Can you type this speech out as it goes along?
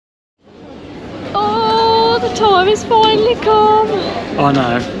The time has finally come. I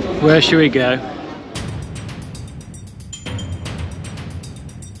know. Where should we go?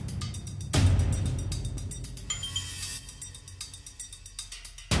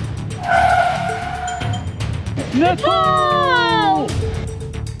 Nepal!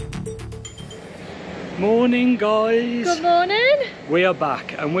 Morning, guys. Good morning. We are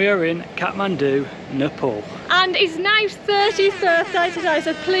back and we are in Kathmandu, Nepal. And it's Nath's 30th birthday today,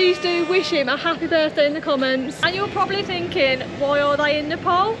 so please do wish him a happy birthday in the comments. And you're probably thinking, why are they in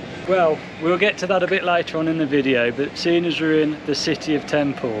Nepal? Well, we'll get to that a bit later on in the video, but seeing as we're in the city of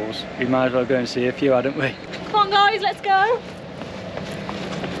temples, we might as well go and see a few, hadn't we? Come on guys, let's go.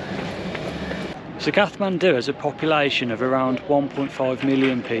 So Kathmandu has a population of around 1.5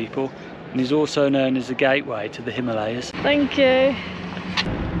 million people and is also known as the gateway to the Himalayas. Thank you.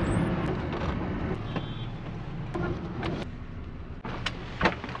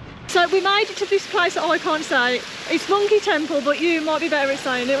 So we made it to this place that I can't say. It's Monkey Temple, but you might be better at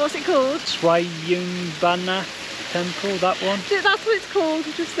saying it. What's it called? Swayambhanath Temple, that one? That's what it's called,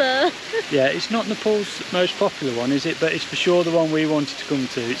 just there. Yeah, it's not Nepal's most popular one, is it? But it's for sure the one we wanted to come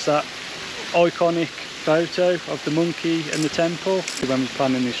to. It's that iconic photo of the monkey and the temple. When we were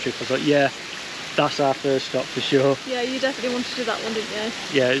planning this trip, I was like, yeah, that's our first stop for sure. Yeah, you definitely wanted to do that one, didn't you?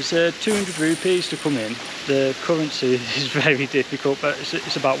 Yeah, it's 200 rupees to come in. The currency is very difficult, but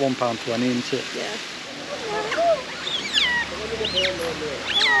it's about £1.20, isn't it? Yeah.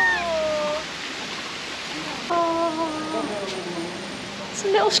 Oh, it's a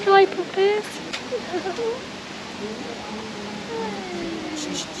little stray puppies.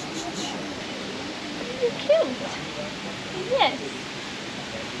 You're cute. Yes.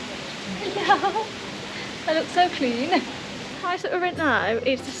 Hello. They look so clean. The place that we're in now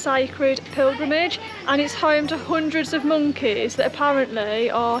is the sacred pilgrimage, and it's home to hundreds of monkeys that apparently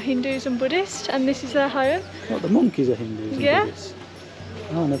are Hindus and Buddhists, and this is their home. What, the monkeys are Hindus and Yeah. Buddhists?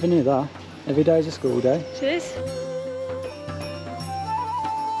 Oh, I never knew that. Every day's a school day. It is.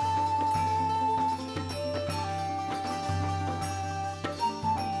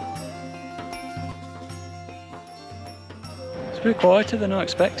 It's a bit quieter than I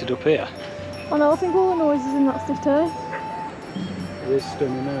expected up here. I know, I think all the noises in that city. It is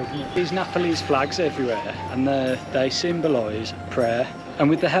stunning, isn't it? These Nepalese flags everywhere, and they symbolise prayer. And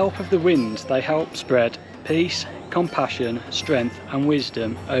with the help of the winds, they help spread peace, compassion, strength and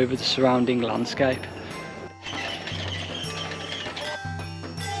wisdom over the surrounding landscape.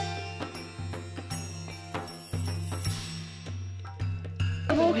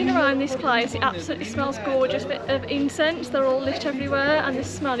 Walking around this place, it absolutely smells gorgeous of incense. They're all lit everywhere, and the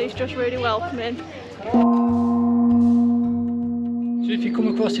smell is just really welcoming. So if you come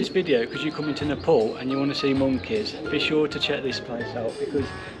across this video because you're coming to Nepal and you want to see monkeys, be sure to check this place out, because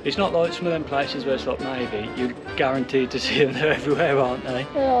it's not like some of them places where it's like maybe you're guaranteed to see them. They're everywhere, aren't they?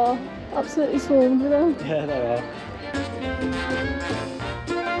 They are absolutely swarmed with them. Yeah, they are.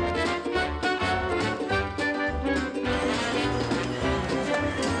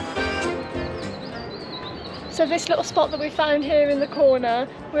 So this little spot that we found here in the corner,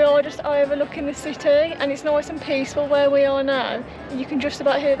 we are just overlooking the city, and it's nice and peaceful where we are now. You can just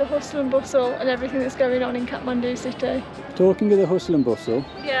about hear the hustle and bustle and everything that's going on in Kathmandu city. Talking of the hustle and bustle,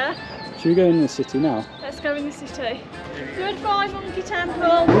 Yeah, should we go in the city now? let's go in the city. Goodbye, Monkey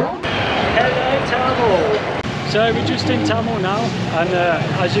Temple. Hello, Tamil! So we're just in Tamil now, and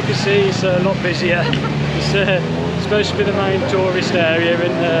as you can see, it's a lot busier. It's supposed to be the main tourist area,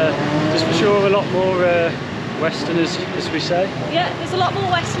 and there's for sure a lot more Westerners, as we say. Yeah, there's a lot more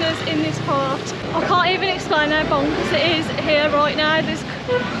Westerners in this part. I can't even explain how bonkers it is here right now. There's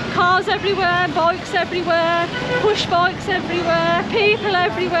cars everywhere, bikes everywhere, push bikes everywhere, people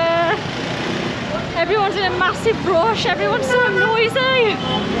everywhere. Everyone's in a massive rush, everyone's so noisy.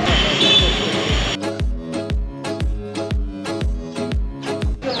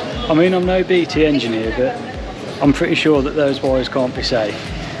 I mean, I'm no BT engineer, but I'm pretty sure that those wires can't be safe.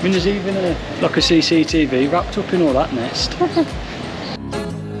 I mean, there's even like a CCTV wrapped up in all that nest.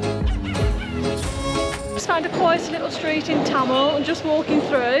 Just found a quiet little street in Tamil and just walking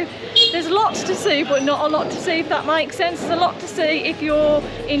through. There's lots to see, but not a lot to see, if that makes sense. There's a lot to see if you're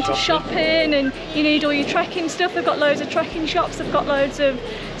into shopping and you need all your trekking stuff. They've got loads of trekking shops, they've got loads of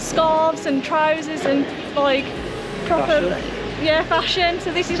scarves and trousers and like proper... Fashion. Yeah, fashion.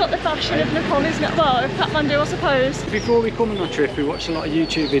 So this is like the fashion of Nepal, isn't it? Well, of Kathmandu, I suppose. Before we come on our trip, we watched a lot of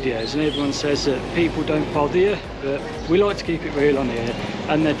YouTube videos, and everyone says that people don't bother you, but we like to keep it real on here,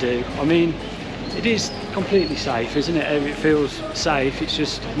 and they do. I mean, it is completely safe, isn't it? It feels safe. It's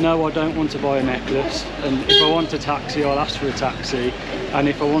just, no, I don't want to buy a necklace, and if I want a taxi, I'll ask for a taxi, and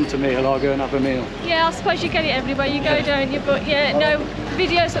if I want a meal, I'll go and have a meal. Yeah, I suppose you get it everywhere you go, don't you? But yeah, no,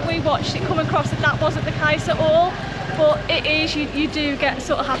 videos that we watched, it come across that wasn't the case at all, but it is, you do get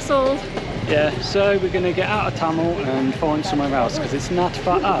sort of hassled. Yeah, so we're going to get out of Tamil and find somewhere else, because it's not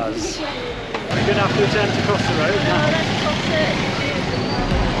for us. We're going to have to attempt to cross the road now. Let's cross it.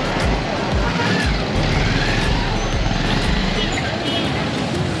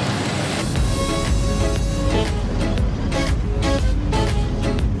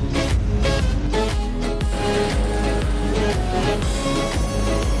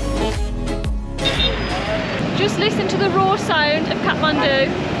 Just listen to the raw sound of Kathmandu.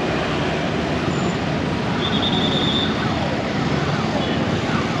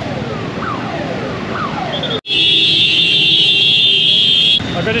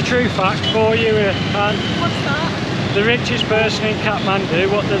 I've got a true fact for you, Anne. What's that? The richest person in Kathmandu,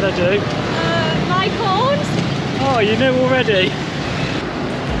 what do they do? Make horns. Oh, you know already?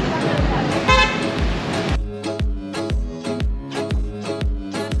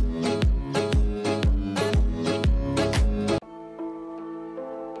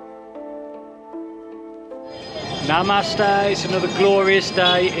 Namaste, it's another glorious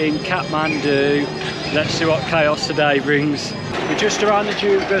day in Kathmandu. Let's see what chaos today brings. We're just around the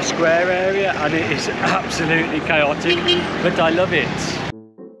Juba Square area and it is absolutely chaotic, but I love it.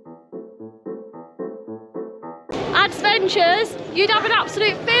 Adventures, you'd have an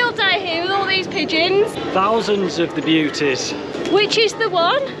absolute field day here with all these pigeons. Thousands of the beauties. Which is the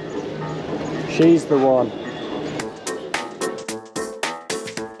one? She's the one.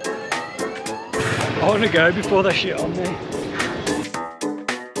 I want to go before they shit on me.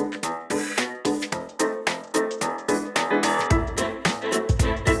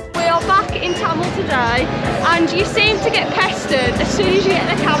 We are back in Tamil today and you seem to get pestered as soon as you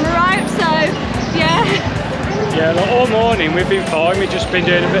get the camera out, so yeah. Yeah, like all morning we've been fine, we've just been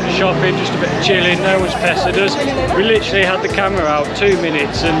doing a bit of shopping, just a bit of chilling, no one's pestered us. We literally had the camera out 2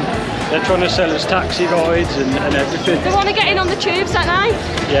 minutes and they're trying to sell us taxi rides and everything. They want to get in on the tubes, don't they?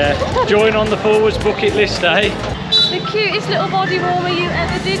 Yeah, join on the forwards bucket list, eh? The cutest little body warmer you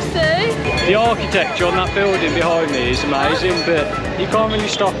ever did see. The architecture on that building behind me is amazing, but you can't really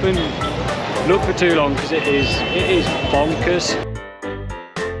stop and look for too long because it is bonkers.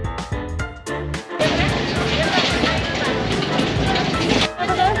 Have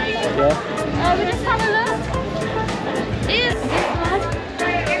a look. Yeah. We just have a look. Here's this one.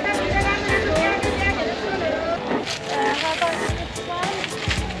 How about this one?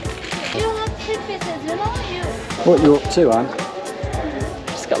 You have 3 pieces, you know? What are you up to, Anne?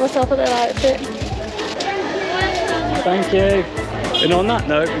 Just got myself a little outfit. Thank you. And on that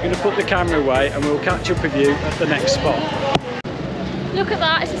note, we're going to put the camera away and we'll catch up with you at the next spot. Look at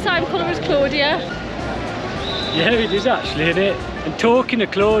that, it's the same colour as Claudia. Yeah, it is actually, isn't it? And talking of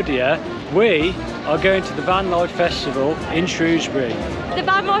Claudia, we are going to the Van Life Festival in Shrewsbury. The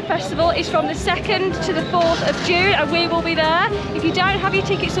Van Life Festival is from the 2nd to the 4th of June and we will be there. If you don't have your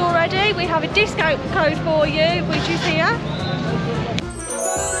tickets already, we have a discount code for you, which is here.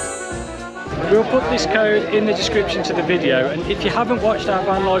 We'll put this code in the description to the video, and if you haven't watched our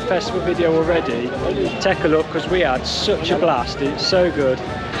Van Life Festival video already, take a look because we had such a blast, it's so good.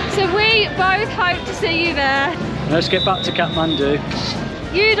 So we both hope to see you there. Let's get back to Kathmandu.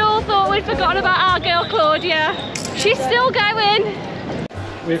 You'd all thought we'd forgotten about our girl Claudia. She's still going.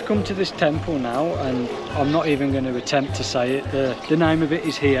 We've come to this temple now and I'm not even going to attempt to say it. The name of it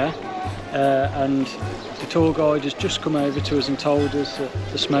is Hiya, and the tour guide has just come over to us and told us that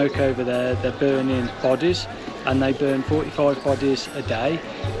the smoke over there, they're burning bodies and they burn 45 bodies a day.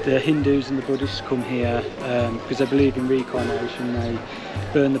 The Hindus and the Buddhists come here because they believe in reincarnation. They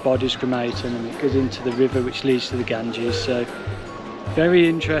burn the bodies, cremate them, and it goes into the river which leads to the Ganges. So very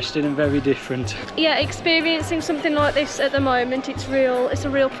interesting and very different. Yeah, experiencing something like this at the moment, it's a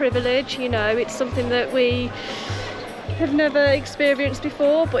real privilege, you know. It's something that we have never experienced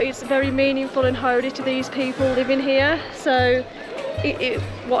before, but it's very meaningful and holy to these people living here. So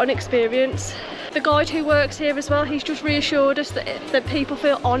what an experience. The guide who works here as well, he's just reassured us that people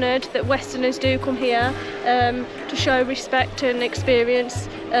feel honoured that Westerners do come here to show respect and experience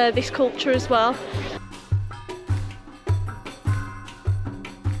this culture as well.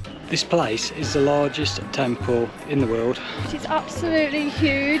 This place is the largest temple in the world. It is absolutely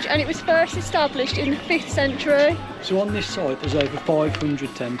huge and it was first established in the 5th century. So on this site there's over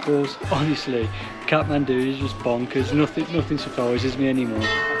 500 temples. Honestly, Kathmandu is just bonkers. Nothing surprises me anymore.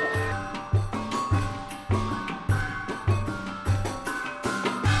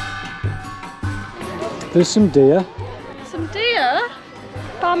 There's some deer. Some deer?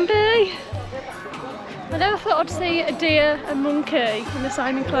 Bambi? I never thought I'd see a deer and monkey in the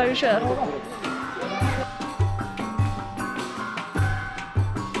same enclosure.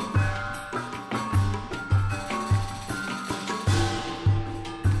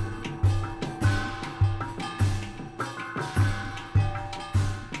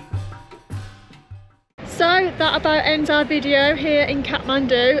 So that about ends our video here in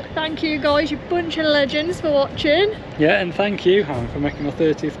Kathmandu. Thank you guys, you bunch of legends, for watching. Yeah, and thank you, Han, for making my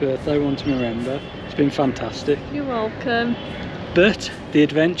 30th birthday one to remember. It's been fantastic. You're welcome. But the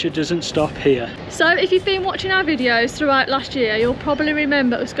adventure doesn't stop here. So if you've been watching our videos throughout last year, you'll probably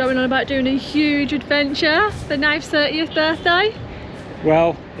remember us going on about doing a huge adventure for Nath's 30th birthday.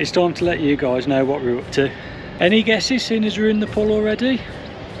 Well, it's time to let you guys know what we're up to. Any guesses, seeing as we're in the pool already?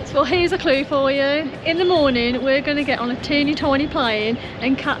 Well, here's a clue for you. In the morning, we're going to get on a teeny tiny plane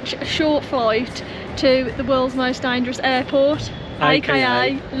and catch a short flight to the world's most dangerous airport,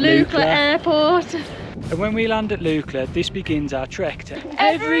 aka Lukla Airport. And when we land at Lukla, this begins our trek to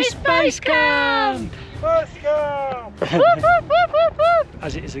Everest Base Camp! Let's go!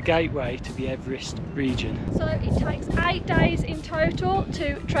 As it is a gateway to the Everest region. So it takes 8 days in total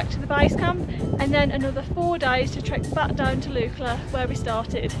to trek to the base camp, and then another 4 days to trek back down to Lukla where we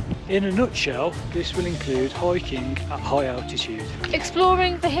started. In a nutshell, this will include hiking at high altitude,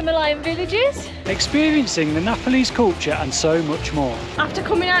 exploring the Himalayan villages, experiencing the Nepalese culture, and so much more. After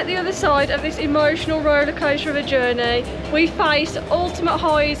coming out the other side of this emotional roller coaster of a journey, we faced ultimate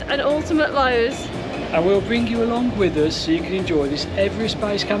highs and ultimate lows. And we'll bring you along with us so you can enjoy this Everest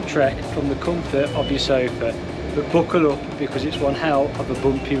Base Camp trek from the comfort of your sofa. But buckle up, because it's one hell of a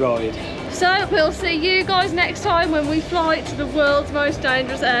bumpy ride. So we'll see you guys next time when we fly to the world's most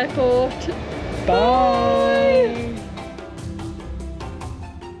dangerous airport. Bye!